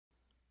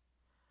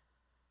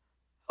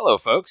Hello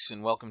folks,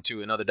 and welcome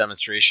to another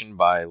demonstration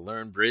by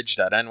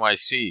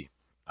LearnBridge.nyc.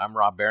 I'm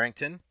Rob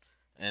Barrington,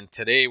 and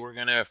today we're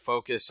going to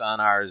focus on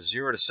our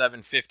 0 to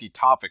 750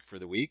 topic for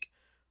the week,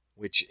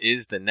 which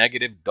is the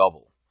negative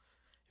double.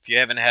 If you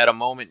haven't had a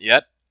moment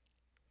yet,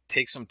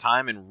 take some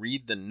time and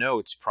read the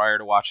notes prior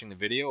to watching the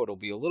video. It'll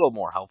be a little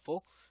more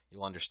helpful.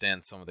 You'll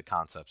understand some of the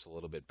concepts a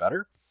little bit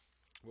better.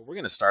 But we're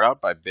going to start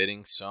out by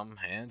bidding some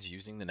hands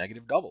using the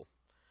negative double.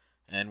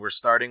 And we're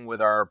starting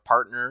with our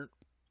partner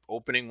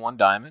opening one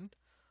diamond,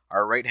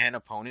 our right-hand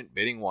opponent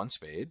bidding one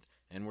spade,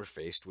 and we're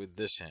faced with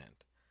this hand.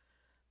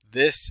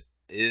 This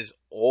is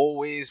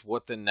always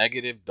what the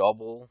negative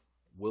double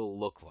will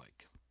look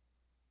like.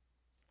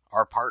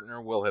 Our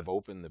partner will have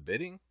opened the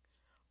bidding.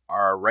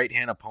 Our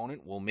right-hand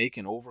opponent will make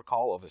an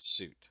overcall of a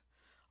suit.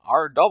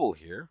 Our double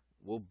here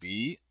will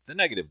be the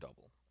negative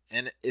double,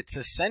 and it's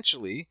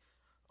essentially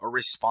a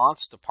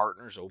response to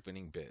partner's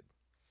opening bid.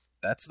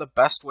 That's the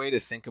best way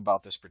to think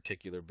about this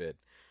particular bid.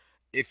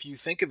 If you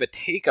think of a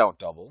takeout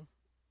double,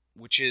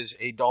 which is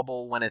a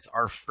double when it's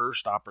our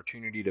first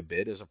opportunity to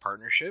bid as a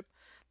partnership,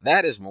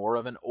 that is more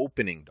of an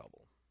opening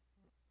double.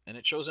 And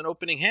it shows an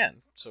opening hand,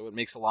 so it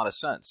makes a lot of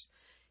sense.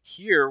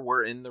 Here,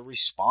 we're in the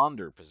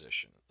responder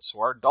position.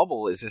 So our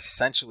double is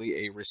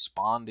essentially a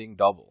responding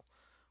double.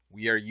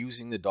 We are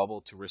using the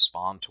double to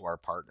respond to our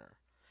partner.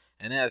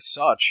 And as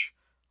such,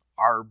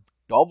 our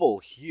double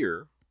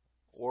here,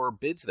 or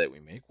bids that we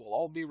make, will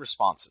all be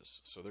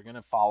responses. So they're going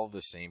to follow the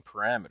same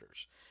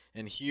parameters.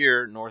 And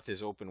here, North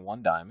has opened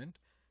one diamond,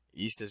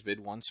 East has bid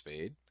one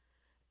spade,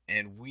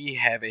 and we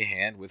have a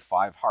hand with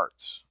 5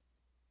 hearts.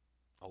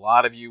 A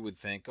lot of you would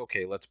think,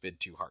 okay, let's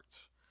bid 2 hearts.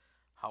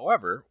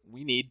 However,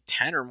 we need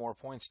 10 or more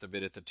points to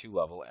bid at the 2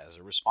 level as a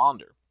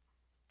responder.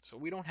 So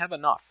we don't have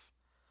enough.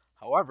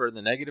 However,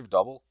 the negative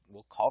double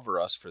will cover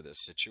us for this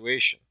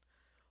situation.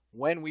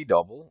 When we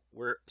double,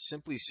 we're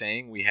simply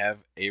saying we have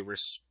a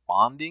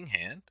responding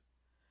hand,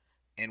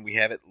 and we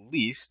have at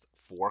least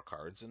 4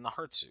 cards in the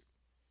heart suit.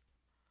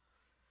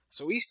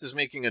 So East is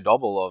making a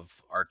double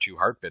of our 2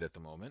 heart bid at the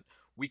moment.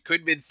 We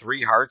could bid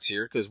 3 hearts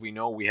here because we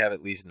know we have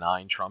at least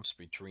 9 trumps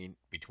between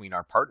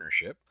our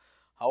partnership.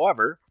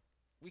 However,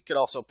 we could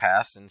also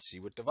pass and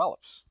see what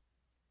develops.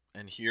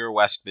 And here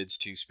West bids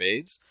 2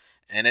 spades,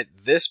 and at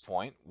this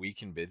point we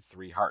can bid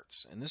 3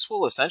 hearts. And this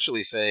will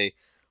essentially say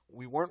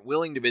we weren't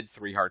willing to bid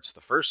 3 hearts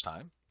the first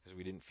time because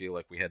we didn't feel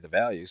like we had the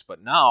values,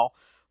 but now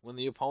when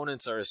the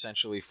opponents are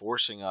essentially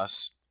forcing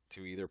us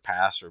to either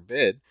pass or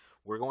bid,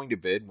 we're going to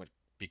bid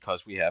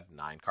because we have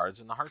 9 cards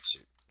in the heart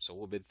suit. So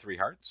we'll bid 3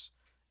 hearts,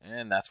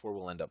 and that's where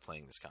we'll end up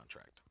playing this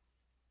contract.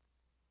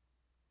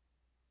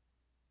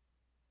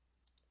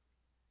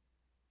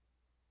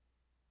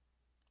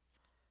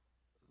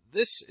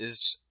 This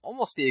is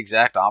almost the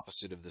exact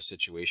opposite of the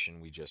situation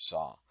we just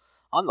saw.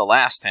 On the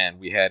last hand,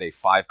 we had a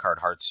 5-card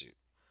heart suit,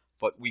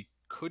 but we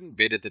couldn't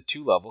bid at the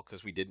 2 level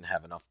because we didn't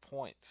have enough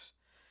points.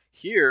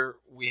 Here,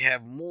 we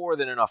have more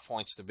than enough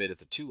points to bid at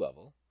the 2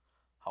 level.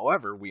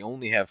 However, we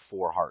only have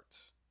 4 hearts.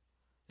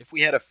 If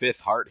we had a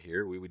 5th heart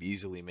here, we would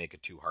easily make a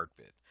 2 heart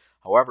bid.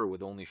 However,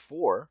 with only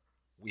 4,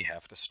 we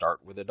have to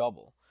start with a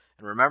double.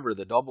 And remember,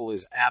 the double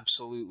is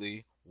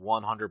absolutely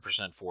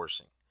 100%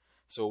 forcing.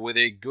 So with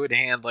a good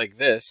hand like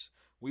this,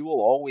 we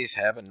will always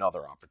have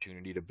another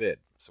opportunity to bid.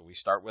 So we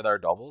start with our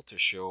double to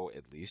show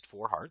at least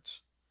 4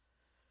 hearts.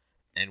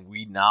 And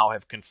we now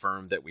have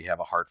confirmed that we have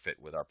a heart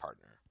fit with our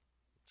partner.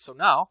 So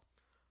now,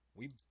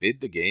 we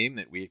bid the game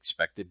that we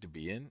expected to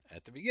be in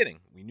at the beginning.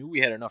 We knew we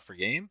had enough for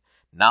game.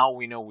 Now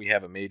we know we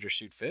have a major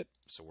suit fit,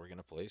 so we're going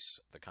to place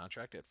the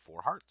contract at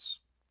 4 hearts.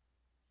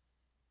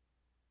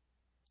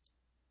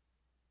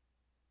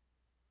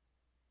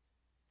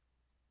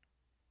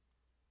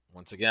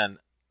 Once again,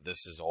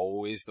 this is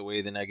always the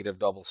way the negative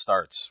double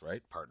starts,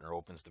 right? Partner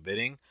opens the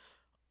bidding.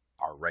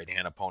 Our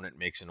right-hand opponent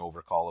makes an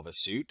overcall of a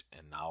suit,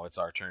 and now it's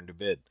our turn to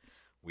bid.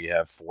 We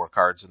have 4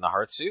 cards in the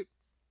heart suit,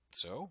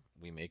 so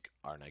we make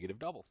our negative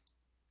double.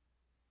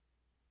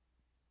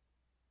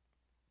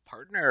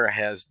 Partner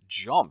has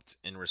jumped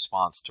in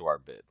response to our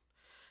bid.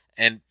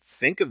 And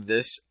think of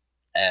this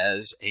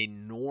as a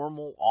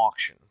normal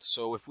auction.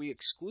 So if we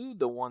exclude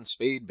the 1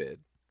 spade bid,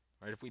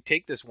 right, if we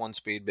take this 1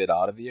 spade bid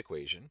out of the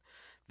equation,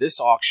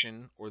 this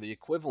auction, or the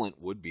equivalent,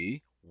 would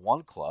be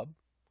 1 club,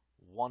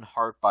 1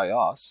 heart by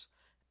us,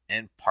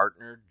 and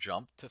partner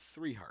jumped to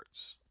 3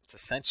 hearts. It's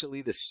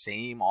essentially the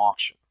same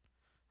auction,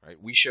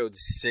 right? We showed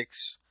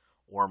 6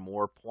 or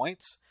more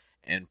points,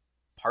 and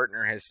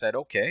partner has said,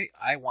 okay,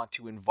 I want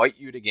to invite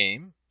you to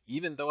game,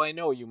 even though I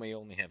know you may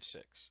only have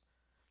 6.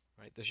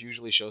 Right? This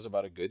usually shows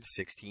about a good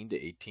 16 to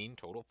 18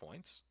 total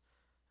points,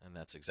 and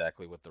that's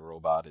exactly what the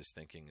robot is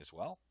thinking as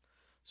well.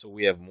 So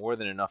we have more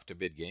than enough to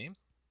bid game,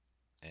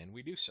 and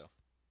we do so.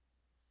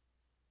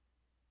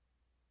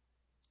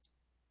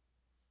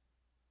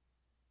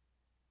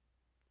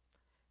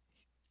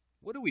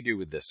 What do we do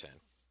with this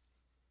hand?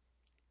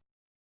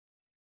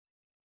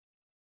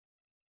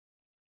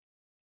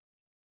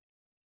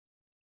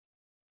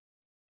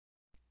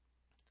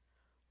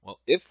 Well,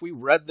 if we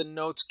read the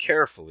notes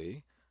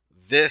carefully,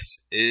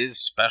 this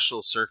is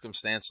special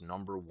circumstance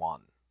number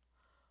 1.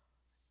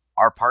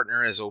 Our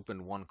partner has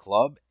opened one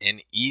club,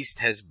 and East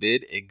has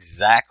bid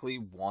exactly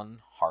one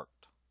heart.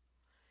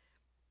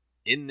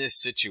 In this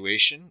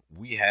situation,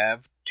 we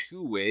have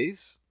two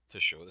ways to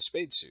show the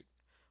spade suit.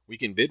 We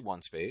can bid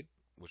one spade,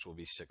 which will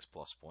be 6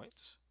 plus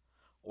points,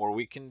 or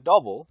we can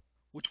double,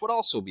 which would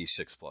also be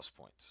 6 plus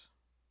points.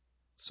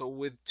 So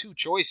with two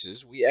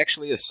choices, we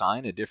actually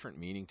assign a different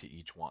meaning to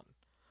each one.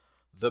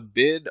 The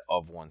bid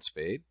of one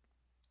spade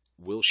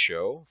will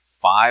show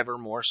 5 or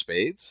more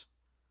spades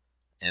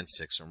and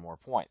 6 or more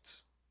points.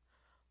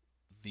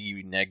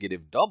 The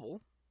negative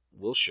double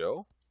will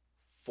show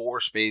 4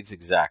 spades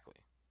exactly.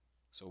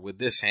 So with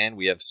this hand,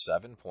 we have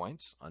 7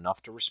 points,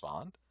 enough to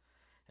respond,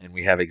 and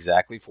we have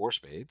exactly 4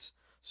 spades,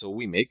 so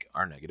we make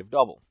our negative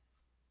double.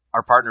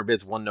 Our partner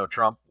bids 1 no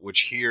trump,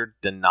 which here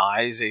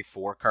denies a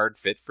 4-card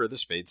fit for the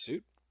spade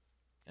suit,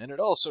 and it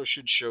also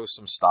should show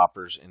some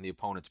stoppers in the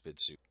opponent's bid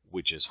suit,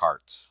 which is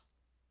hearts.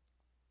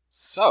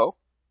 So,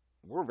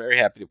 we're very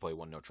happy to play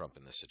 1 no trump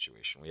in this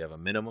situation. We have a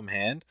minimum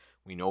hand.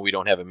 We know we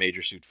don't have a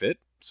major suit fit,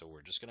 so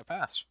we're just going to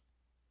pass.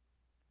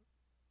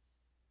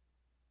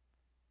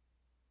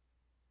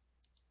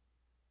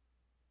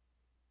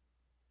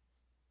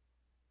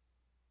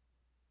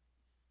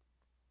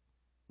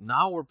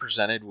 Now we're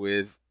presented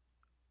with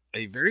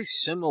a very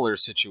similar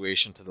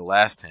situation to the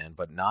last hand,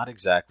 but not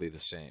exactly the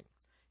same.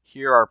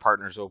 Here our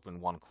partners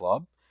open 1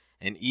 club,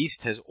 and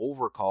East has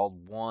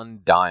overcalled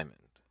 1 diamond.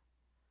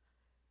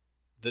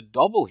 The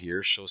double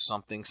here shows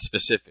something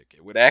specific.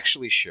 It would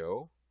actually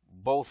show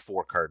both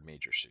 4-card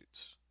major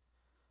suits.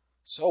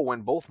 So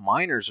when both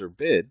minors are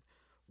bid,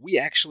 we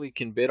actually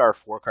can bid our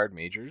 4-card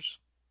majors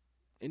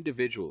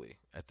individually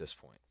at this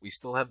point. We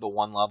still have the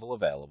 1 level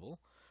available,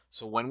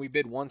 so when we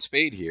bid 1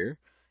 spade here,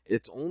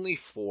 it's only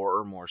 4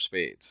 or more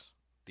spades.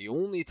 The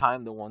only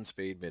time the 1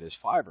 spade bid is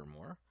 5 or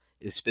more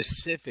is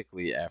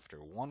specifically after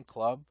 1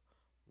 club,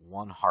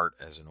 1 heart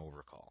as an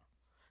overcall.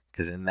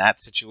 Because in that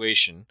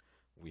situation,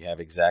 we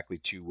have exactly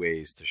 2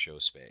 ways to show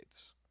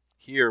spades.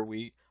 Here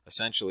we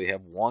essentially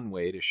have 1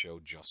 way to show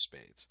just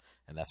spades,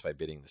 and that's by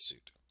bidding the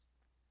suit.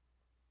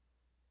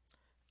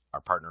 Our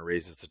partner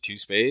raises to 2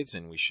 spades,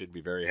 and we should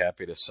be very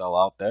happy to sell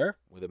out there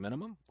with a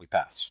minimum. We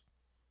pass.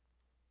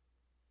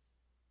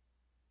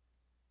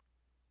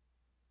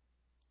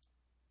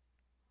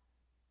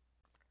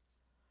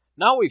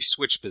 Now we've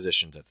switched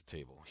positions at the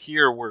table.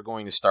 Here we're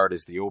going to start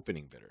as the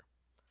opening bidder.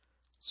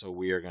 So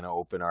we are going to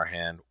open our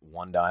hand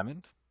 1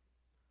 diamond.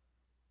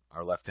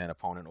 Our left-hand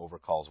opponent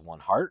overcalls 1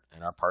 heart,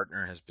 and our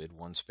partner has bid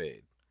 1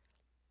 spade.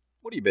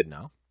 What do you bid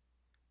now?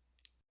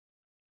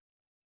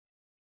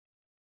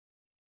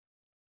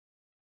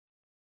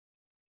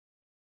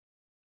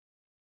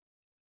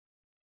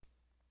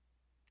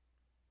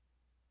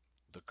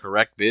 The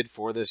correct bid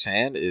for this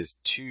hand is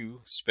 2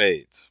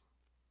 spades.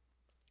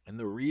 And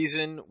the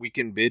reason we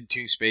can bid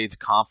 2 spades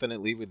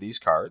confidently with these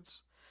cards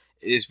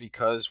is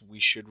because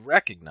we should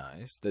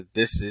recognize that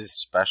this is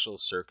special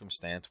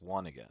circumstance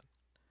 1 again.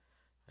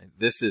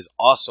 This is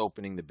us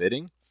opening the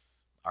bidding,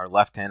 our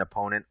left-hand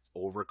opponent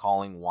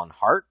overcalling 1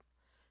 heart,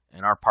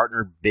 and our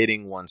partner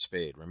bidding 1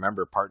 spade.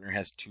 Remember, partner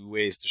has 2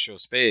 ways to show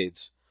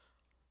spades.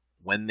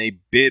 When they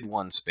bid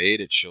 1 spade,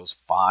 it shows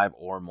 5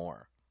 or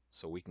more.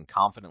 So we can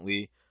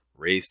confidently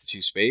raise to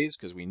 2 spades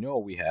because we know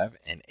we have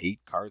an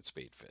 8-card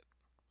spade fit.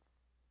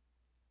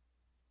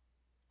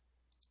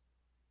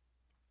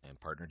 And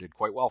partner did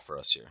quite well for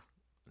us here.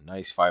 A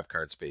nice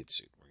 5-card spade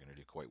suit. We're going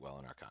to do quite well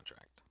in our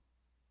contract.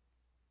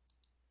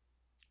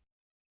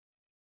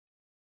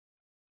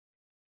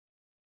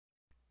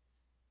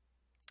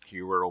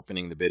 Here we're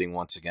opening the bidding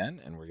once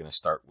again, and we're going to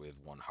start with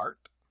 1 heart.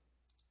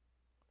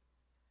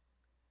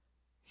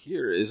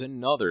 Here is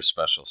another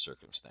special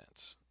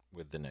circumstance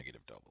with the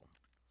negative double.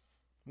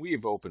 We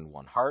have opened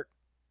 1 heart.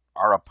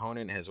 Our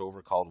opponent has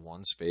overcalled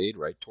 1 spade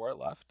right to our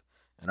left,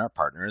 and our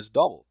partner has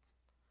doubled.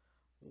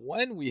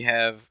 When we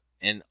have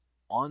an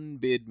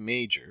unbid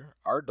major,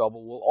 our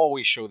double will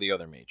always show the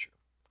other major.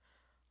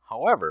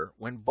 However,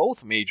 when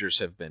both majors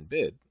have been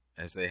bid,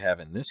 as they have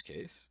in this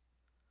case,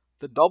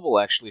 the double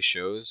actually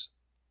shows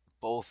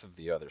both of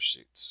the other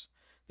suits.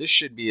 This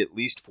should be at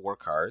least 4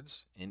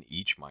 cards in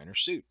each minor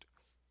suit.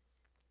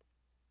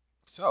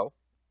 So,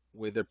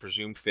 with the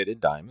presumed fitted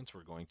diamonds,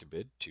 we're going to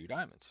bid 2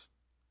 diamonds.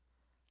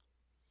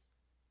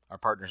 Our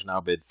partners now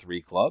bid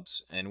 3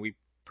 clubs, and we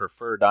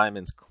prefer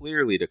diamonds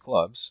clearly to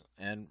clubs.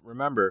 And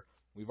remember,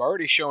 we've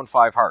already shown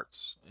 5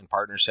 hearts, and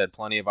partners had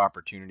plenty of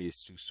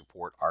opportunities to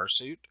support our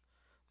suit.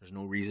 There's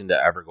no reason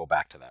to ever go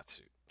back to that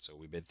suit. So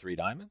we bid 3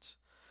 diamonds,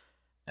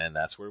 and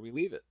that's where we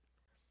leave it.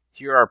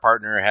 Here our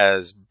partner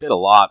has bid a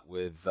lot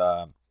with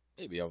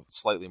maybe a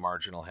slightly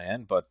marginal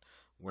hand, but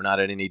we're not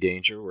in any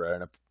danger. We're at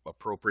an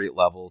appropriate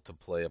level to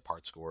play a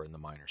part score in the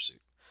minor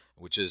suit,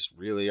 which is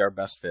really our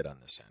best fit on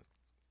this hand.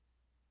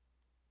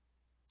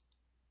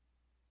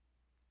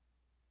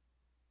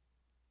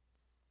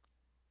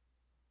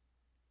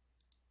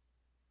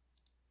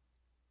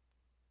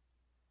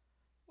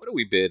 What do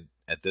we bid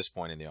at this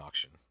point in the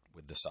auction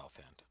with the south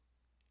hand?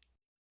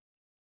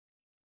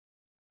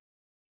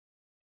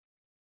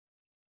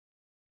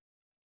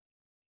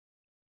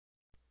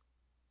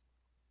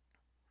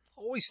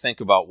 always think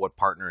about what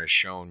partner has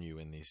shown you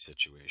in these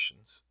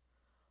situations.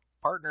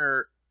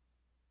 Partner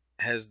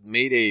has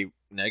made a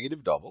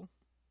negative double,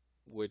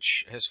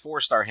 which has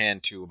forced our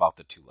hand to about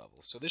the 2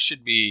 levels. So this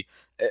should be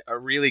a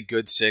really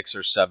good 6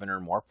 or 7 or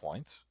more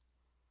points.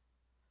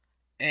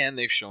 And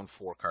they've shown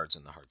 4 cards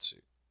in the heart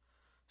suit.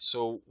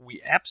 So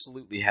we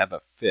absolutely have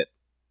a fit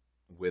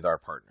with our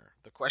partner.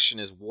 The question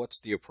is, what's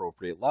the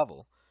appropriate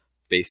level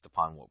based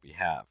upon what we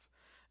have?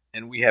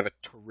 And we have a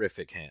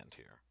terrific hand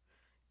here.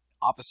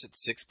 Opposite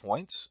 6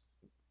 points,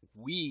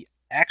 we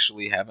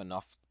actually have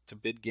enough to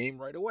bid game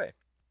right away.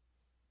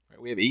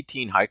 We have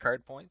 18 high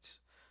card points.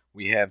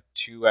 We have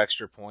 2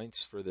 extra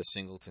points for the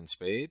singleton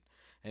spade.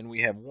 And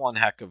we have one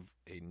heck of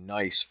a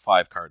nice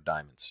 5-card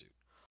diamond suit.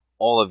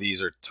 All of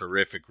these are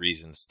terrific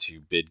reasons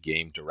to bid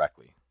game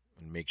directly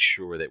and make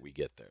sure that we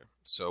get there.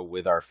 So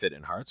with our fit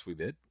in hearts, we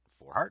bid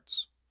 4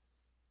 hearts.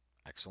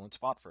 Excellent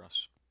spot for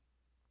us.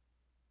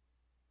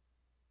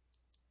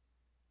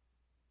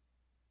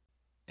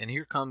 And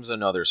here comes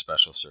another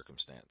special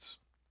circumstance.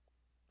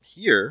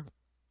 Here,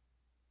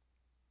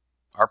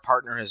 our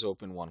partner has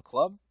opened 1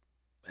 club,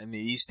 and the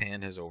east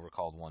hand has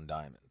overcalled 1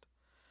 diamond.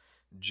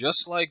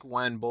 Just like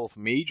when both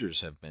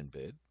majors have been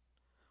bid,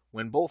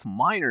 when both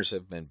minors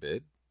have been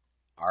bid,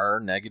 our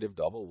negative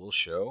double will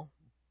show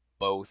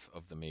both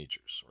of the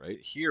majors, right?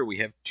 Here we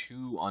have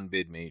 2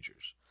 unbid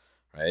majors,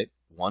 right?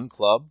 1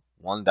 club,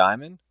 1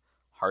 diamond.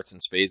 Hearts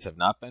and spades have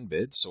not been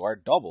bid, so our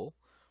double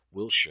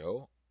will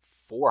show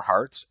 4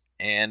 hearts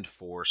and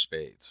 4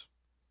 spades.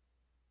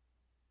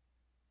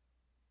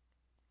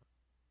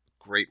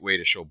 Great way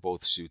to show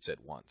both suits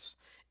at once.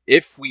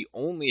 If we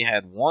only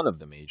had one of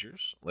the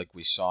majors, like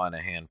we saw in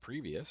a hand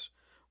previous,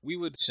 we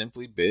would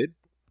simply bid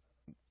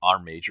our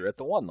major at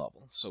the 1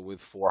 level. So with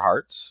 4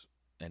 hearts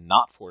and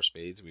not 4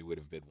 spades, we would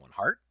have bid 1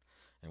 heart.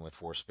 And with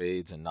 4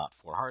 spades and not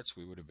 4 hearts,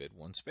 we would have bid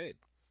 1 spade.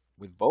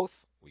 With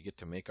both, we get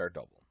to make our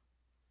double.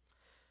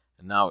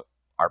 And now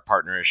our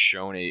partner has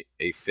shown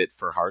a fit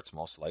for hearts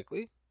most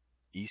likely.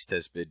 East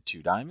has bid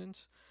 2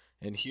 diamonds.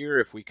 And here,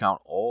 if we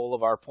count all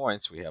of our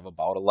points, we have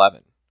about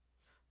 11.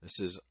 This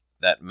is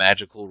that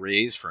magical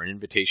raise for an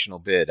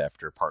invitational bid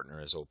after a partner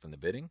has opened the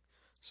bidding.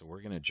 So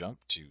we're going to jump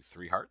to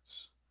 3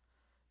 hearts.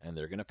 And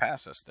they're going to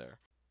pass us there.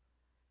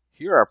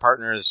 Here our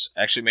partners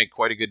actually make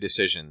quite a good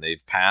decision.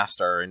 They've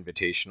passed our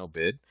invitational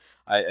bid.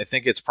 I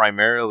think it's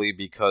primarily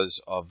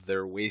because of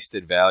their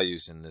wasted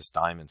values in this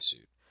diamond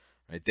suit.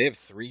 Right? They have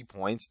 3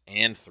 points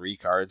and 3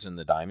 cards in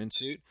the diamond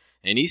suit,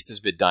 and East has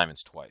bid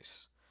diamonds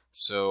twice.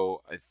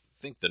 So I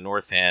think the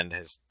North hand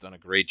has done a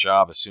great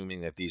job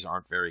assuming that these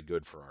aren't very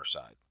good for our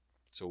side.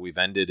 So we've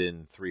ended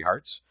in 3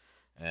 hearts,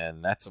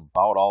 and that's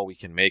about all we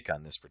can make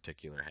on this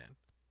particular hand.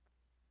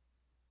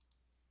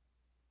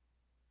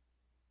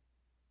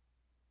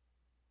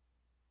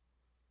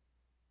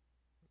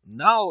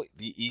 Now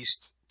the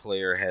East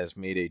player has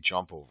made a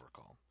jump over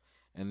call.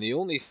 And the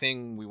only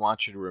thing we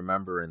want you to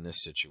remember in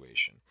this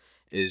situation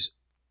is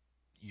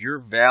your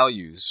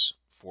values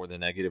for the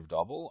negative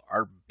double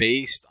are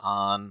based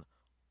on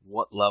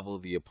what level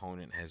the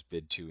opponent has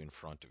bid to in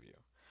front of you.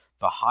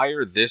 The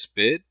higher this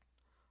bid,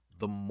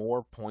 the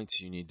more points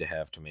you need to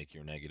have to make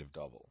your negative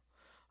double.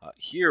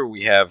 Here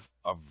we have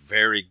a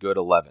very good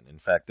 11. In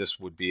fact, this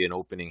would be an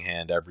opening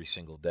hand every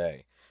single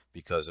day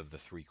because of the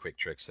 3 quick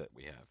tricks that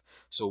we have.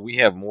 So we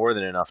have more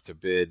than enough to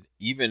bid,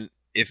 even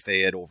if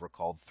they had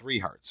overcalled 3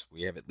 hearts.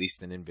 We have at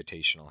least an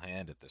invitational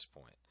hand at this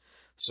point.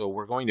 So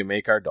we're going to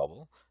make our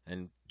double,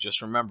 and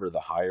just remember,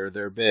 the higher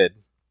their bid,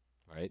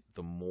 right,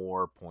 the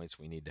more points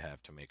we need to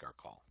have to make our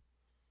call.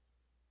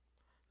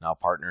 Now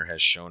partner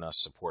has shown us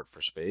support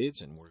for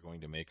spades, and we're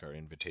going to make our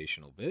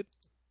invitational bid,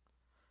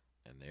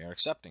 and they are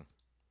accepting.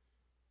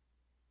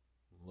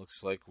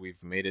 Looks like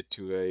we've made it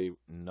to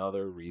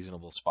another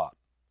reasonable spot.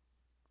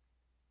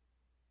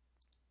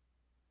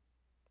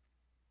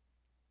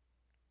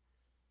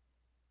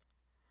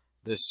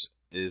 This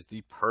is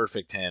the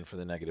perfect hand for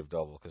the negative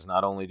double, because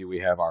not only do we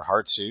have our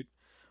heart suit,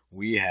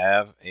 we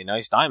have a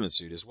nice diamond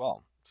suit as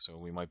well. So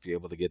we might be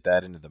able to get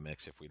that into the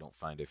mix if we don't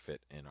find a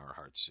fit in our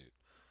heart suit.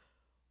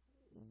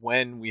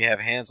 When we have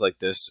hands like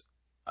this,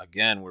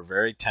 again, we're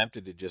very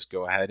tempted to just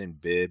go ahead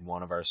and bid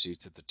one of our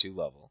suits at the 2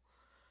 level.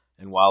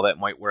 And while that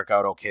might work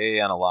out okay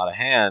on a lot of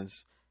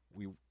hands,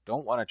 we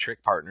don't want to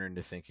trick partner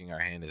into thinking our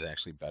hand is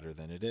actually better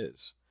than it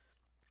is.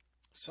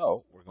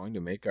 So we're going to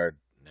make our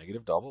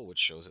negative double, which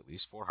shows at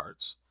least 4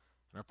 hearts.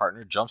 And our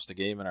partner jumps the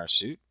game in our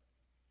suit.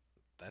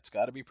 That's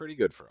got to be pretty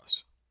good for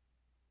us.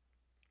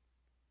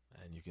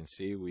 And you can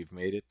see we've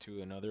made it to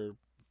another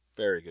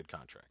very good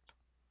contract.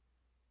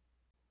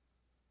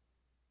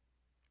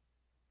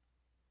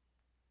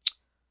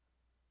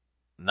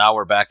 Now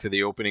we're back to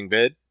the opening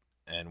bid,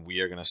 and we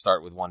are going to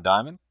start with 1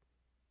 diamond.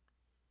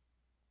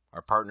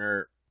 Our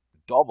partner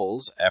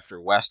doubles after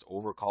West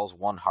overcalls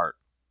 1 heart.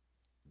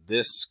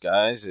 This,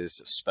 guys,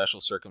 is special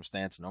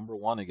circumstance number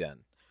 1 again.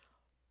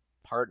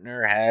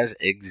 Partner has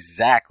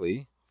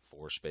exactly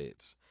 4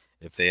 spades.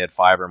 If they had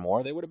 5 or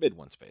more, they would have bid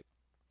 1 spade.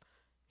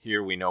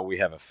 Here we know we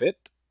have a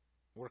fit.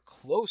 We're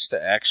close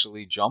to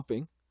actually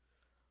jumping,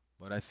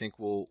 but I think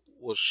we'll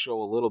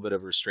show a little bit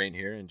of restraint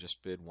here and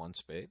just bid 1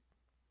 spade.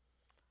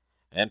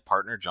 And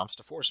partner jumps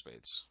to 4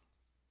 spades.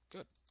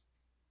 Good.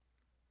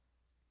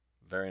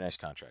 Very nice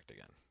contract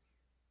again.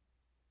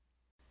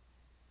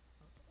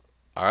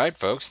 All right,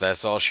 folks,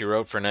 that's all she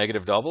wrote for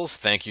negative doubles.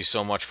 Thank you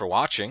so much for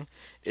watching.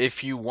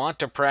 If you want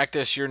to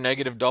practice your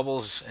negative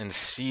doubles and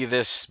see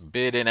this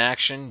bid in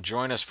action,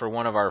 join us for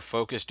one of our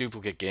Focus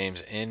Duplicate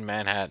games in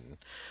Manhattan.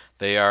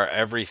 They are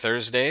every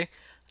Thursday,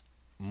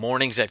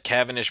 mornings at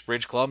Cavendish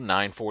Bridge Club,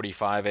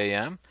 9:45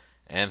 a.m.,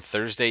 and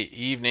Thursday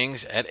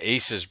evenings at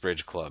Aces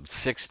Bridge Club,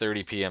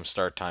 6:30 p.m.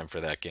 start time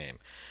for that game.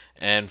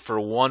 And for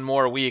one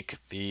more week,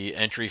 the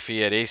entry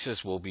fee at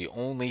Aces will be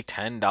only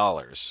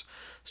 $10.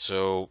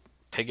 So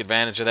take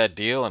advantage of that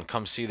deal and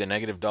come see the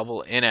negative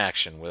double in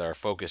action with our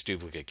Focus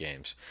Duplicate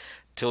games.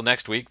 Till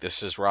next week,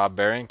 this is Rob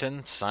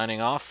Barrington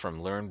signing off from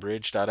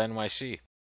LearnBridge.nyc.